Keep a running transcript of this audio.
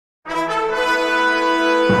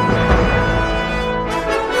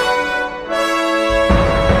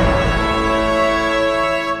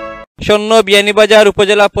আসন্ন বিয়ানীবাজার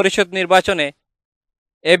উপজেলা পরিষদ নির্বাচনে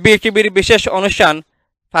ABtvর বিশেষ অনুষ্ঠান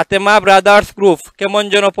ফাতেমা ব্রাদার্স গ্রুপ কেমন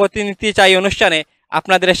জনপ্রতিনিধি চাই অনুষ্ঠানে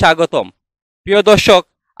আপনাদের স্বাগতম। প্রিয় দর্শক,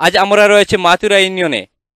 আজ আমরা রয়েছে মাতুরা ইউনিয়নে।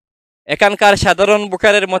 এখানকার সাধারণ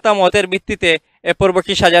ভোটারের মতামতের ভিত্তিতে এ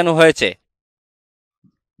পর্বটি সাজানো হয়েছে।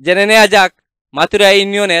 জেনে নেওয়া যাক মাতুরা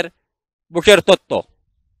ইউনিয়নের ভোটের তথ্য।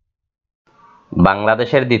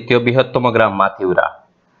 বাংলাদেশের দ্বিতীয় বৃহত্তম গ্রাম মাতুরা।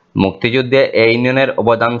 মুক্তিযুদ্ধে এই ইউনিয়নের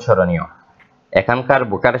অবদান স্মরণীয়। এখানকার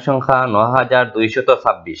ভোটার সংখ্যা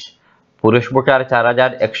 ৯,২২৬, পুরুষ ভোটার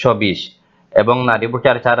 ৪,১২০ এবং নারী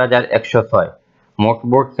ভোটার ৪,১০৬। মোট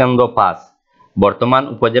ভোট কেন্দ্র ৫। বর্তমান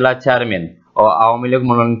উপজেলা চেয়ারম্যান ও আওয়ামী লীগ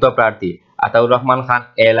মনোনীত প্রার্থী আতাউর রহমান খান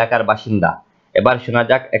এ এলাকার বাসিন্দা। এবার শোনা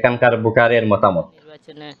যাক এখানকার ভোটারের মতামত।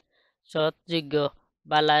 নির্বাচনে সৎ, যোগ্য,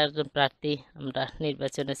 বালা একজন প্রার্থী আমরা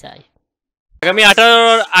নির্বাচনে চাই। আগামী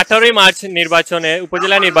 18 মার্চ নির্বাচনে,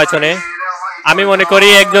 উপজেলা নির্বাচনে আমি মনে করি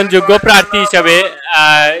একজন যোগ্য প্রার্থী হিসাবে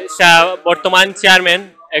বর্তমান চেয়ারম্যান,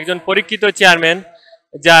 একজন পরীক্ষিত চেয়ারম্যান,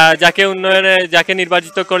 যাকে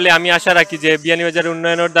নির্বাচিত করলে আমি আশা রাখি যে বিয়ানীবাজার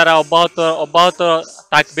উন্নয়নের দ্বারা অব্যাহত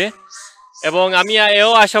থাকবে। এবং আমি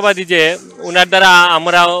এও আশাবাদী যে ওনার দ্বারা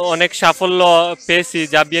আমরা অনেক সাফল্য পেয়েছি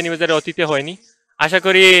যা বিয়ানীবাজারে অতীতে হয়নি। আশা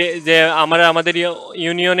করি যে আমাদের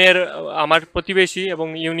ইউনিয়নের, আমার প্রতিবেশী এবং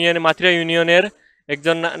মাতুরা ইউনিয়নের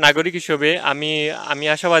একজন নাগরিক হিসেবে আমি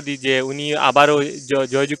আশাবাদী যে উনি আবারও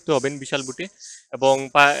জয়যুক্ত হবেন বিশাল ভোটে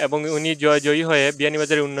এবং উনি জয়ী হয়ে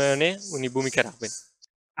বিয়ানীবাজারের উন্নয়নে উনি ভূমিকা রাখবেন।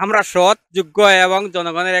 আমরা সৎ, যোগ্য এবং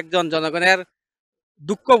জনগণের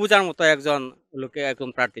দুঃখ বোঝার মতো একজন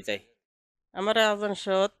প্রার্থী চাই। আমরা একজন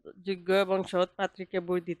সৎ, যোগ্য এবং সৎ প্রার্থীকে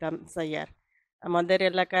ভোট দিতাম চাই। আর আমাদের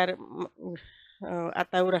এলাকার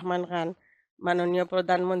আতাউর রহমান খান মাননীয়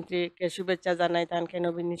প্রধানমন্ত্রীকে শুভেচ্ছা জানাই, তাকে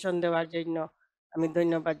নমিনেশন দেওয়ার জন্য আমি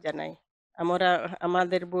ধন্যবাদ জানাই।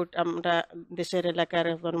 আমাদের ভোট আমরা দেশের এলাকার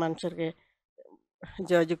একজন মানুষকে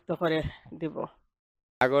জয়যুক্ত করে দিব।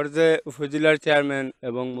 আগর যে উপজেলার চেয়ারম্যান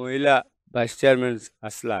এবং মহিলা ভাইস চেয়ারম্যান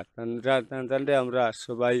আসলা, তান্ডে আমরা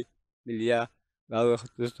সবাই মিলিয়া গাঁও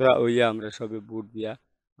একত্রিতরা হইয়া আমরা সবে ভোট দিয়া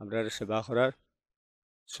আমরা সেবা করার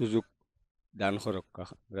সুযোগ দান করক,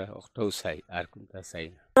 আমরা অক্টাও চাই, আর কোনটা চাই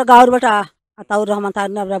না। গাঁর বেটা আতাউর রহমান তার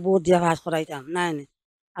আমরা ভোট দিয়া ভাস করাইতাম নাই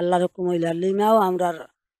আল্লাহর হুকুম হইলে লিমাও আমরা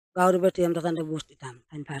গাঁর বেটি আমরা তান্ডে ভোট দিতাম,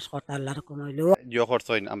 তাই ভাস করতে আল্লাহর হুকুম হইলেও জিও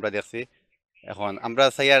খরচইন আমরা দেখছি। এখন আমরা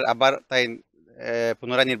চাই আর আবার তাই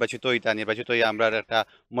পুনরায় নির্বাচিত হইয়া আমরা একটা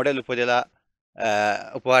মডেল উপজেলা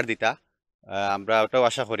উপহার দিতা, আমরা ওটাও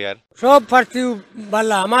আশা করি। আর সব প্রার্থী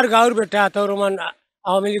বাল্লা আমার গাঁর বেটা আতাউর রহমান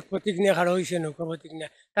আওয়ামী লীগ প্রতীক নিয়ে খাড়া হয়েছে, নৌকা প্রতীক নিয়ে,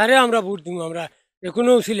 তারে আমরা ভোট দিব। আমরা যে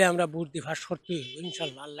কোনো ছিলে আমরা ভোট দিয়ে ফাঁস করতে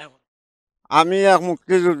ইনশাল্লাহ। আল্লাহ আমি এক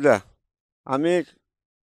মুক্তিযোদ্ধা, আমি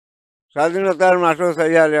স্বাধীনতার মাঠও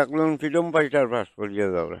চাই আর একজন ফ্রিডম ফাইটার পাস করিয়া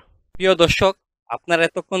যাও। প্রিয় দর্শক, আপনারা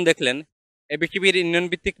এতক্ষণ দেখলেন ABtvর ইউনিয়ন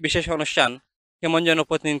ভিত্তিক বিশেষ অনুষ্ঠান কেমন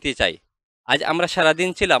জনপ্রতিনিধি চাই। আজ আমরা সারাদিন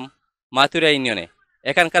ছিলাম মাতুরা ইউনিয়নে।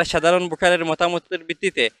 এখানকার সাধারণ ভোটারের মতামতের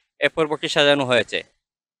ভিত্তিতে এ পর্বটি সাজানো হয়েছে।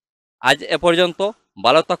 আজ এ পর্যন্ত।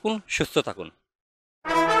 ভালো থাকুন, সুস্থ থাকুন।